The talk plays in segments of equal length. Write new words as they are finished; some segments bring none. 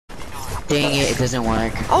Dang it, it doesn't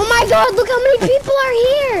work. Oh my god, look how many people are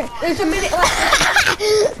here! There's a minute left.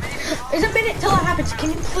 There's a minute till it happens.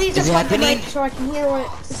 Can you please Is it unplug the happening? mic so I can hear what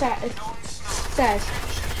it says?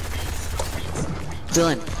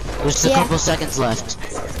 Dylan, there's a Yeah. couple seconds left.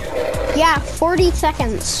 Yeah, 40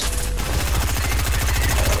 seconds.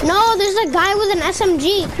 No, there's a guy with an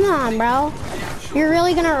SMG. Come on, bro. You're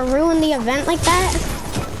really gonna ruin the event like that?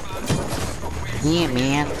 Yeah,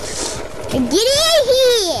 man. Get in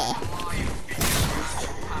here!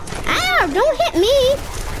 Ow, don't hit me!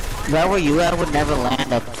 If I were you, I would never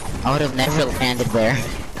land up. I would have never landed there.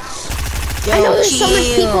 Yo, I know there's so much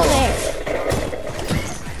chill. people there.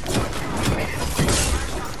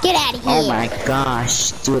 Get out of here. Oh my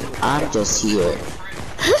gosh, dude, I'm just here.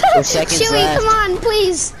 4 seconds Chewy, left. come on,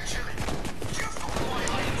 please.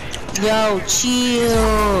 Yo,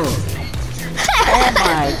 chill. Oh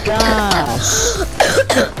my gosh.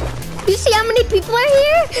 You see how many people are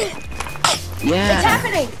here? Yeah. It's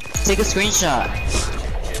happening. Take a screenshot.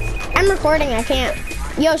 I'm recording, I can't.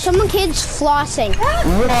 Yo, some kid's flossing.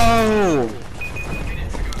 Whoa.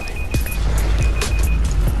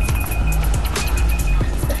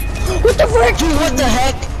 What the frick? Dude, what the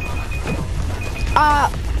heck?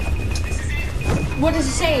 What is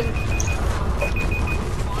it saying?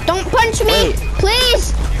 Don't punch me, Wait.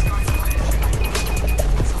 please.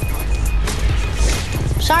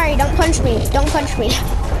 Sorry, don't punch me. Don't punch me.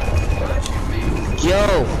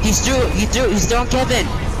 Yo, he's throwing Kevin.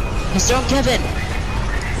 He's throwing Kevin.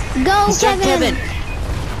 Go, He's throwing Kevin. Kevin.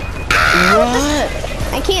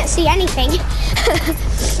 What? I can't see anything.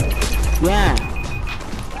 Yeah.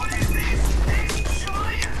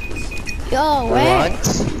 Yo, where?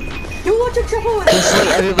 What? You want to trouble with Just wait,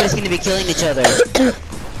 everybody's gonna be killing each other.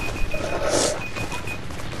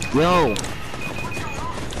 Yo,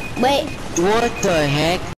 Wait, what the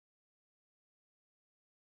heck?